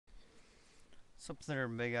What's there,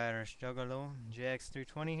 Big Irish Juggalo?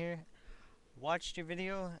 JX320 here. Watched your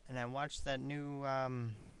video, and I watched that new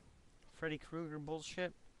Freddy Krueger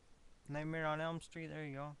bullshit. Nightmare on Elm Street. There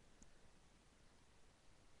you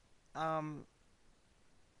go.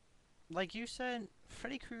 Like you said,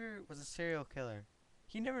 Freddy Krueger was a serial killer.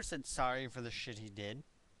 He never said sorry for the shit he did.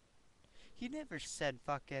 He never said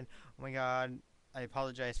fucking, oh my god, I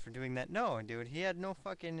apologize for doing that. No, dude, he had no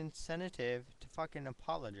fucking incentive to fucking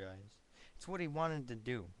apologize. It's what he wanted to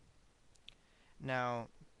do. Now,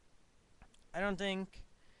 I don't think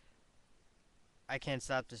I can't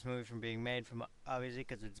stop this movie from being made, from obviously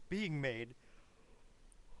because it's being made.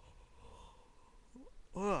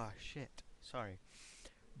 Oh shit, sorry,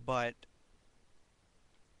 but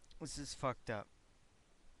this is fucked up.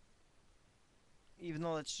 Even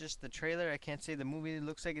though it's just the trailer, I can't say the movie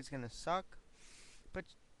looks like it's gonna suck, but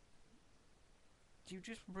you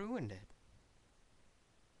just ruined it.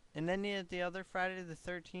 And any of the other Friday the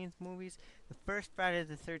 13th movies, the first Friday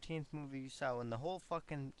the 13th movie you saw when the whole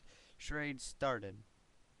fucking charade started,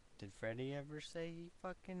 did Freddy ever say he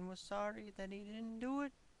fucking was sorry that he didn't do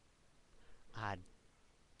it? I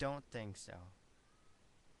don't think so.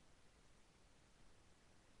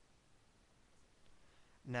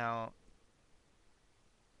 Now,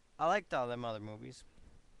 I liked all them other movies.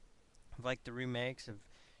 I liked the remakes of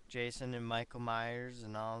Jason and Michael Myers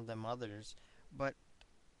and all them others. But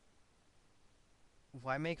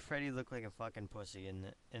why make Freddy look like a fucking pussy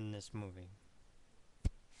in this movie?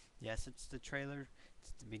 Yes, it's the trailer.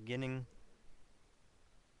 It's the beginning.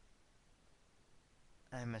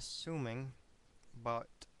 I'm assuming, but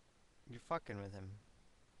you're fucking with him.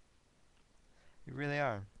 You really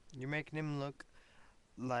are. You're making him look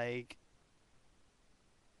like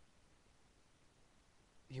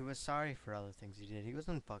he was sorry for all the things he did. He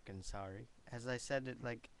wasn't fucking sorry. As I said it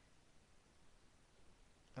like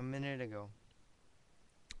a minute ago.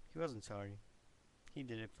 He wasn't sorry. He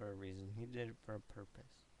did it for a reason. He did it for a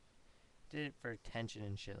purpose. He did it for attention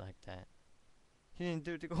and shit like that. He didn't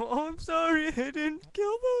do it to go, oh, I'm sorry, I didn't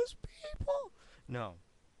kill those people. No.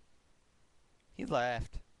 He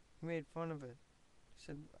laughed. He made fun of it. He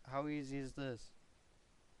said, how easy is this?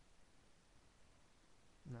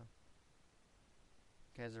 No.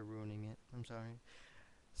 You guys are ruining it. I'm sorry.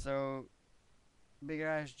 So, Big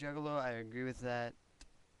Irish Juggalo, I agree with that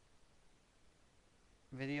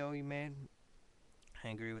video you made. I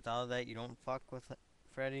agree with all of that. You don't fuck with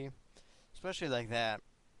Freddy. Especially like that.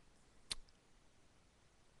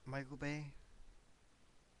 Michael Bay,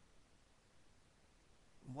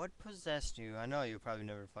 what possessed you? I know you'll probably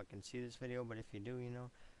never fucking see this video, but if you do, you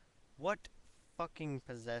know. What fucking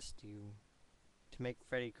possessed you to make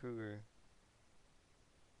Freddy Krueger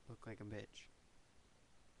look like a bitch?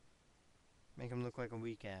 Make him look like a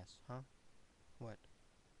weak ass, huh? What?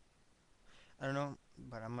 I don't know,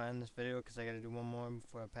 but I'm gonna end this video because I gotta do one more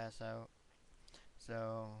before I pass out.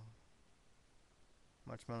 So,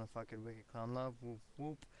 much motherfucking wicked clown love. Whoop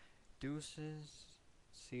whoop. Deuces.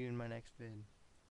 See you in my next vid.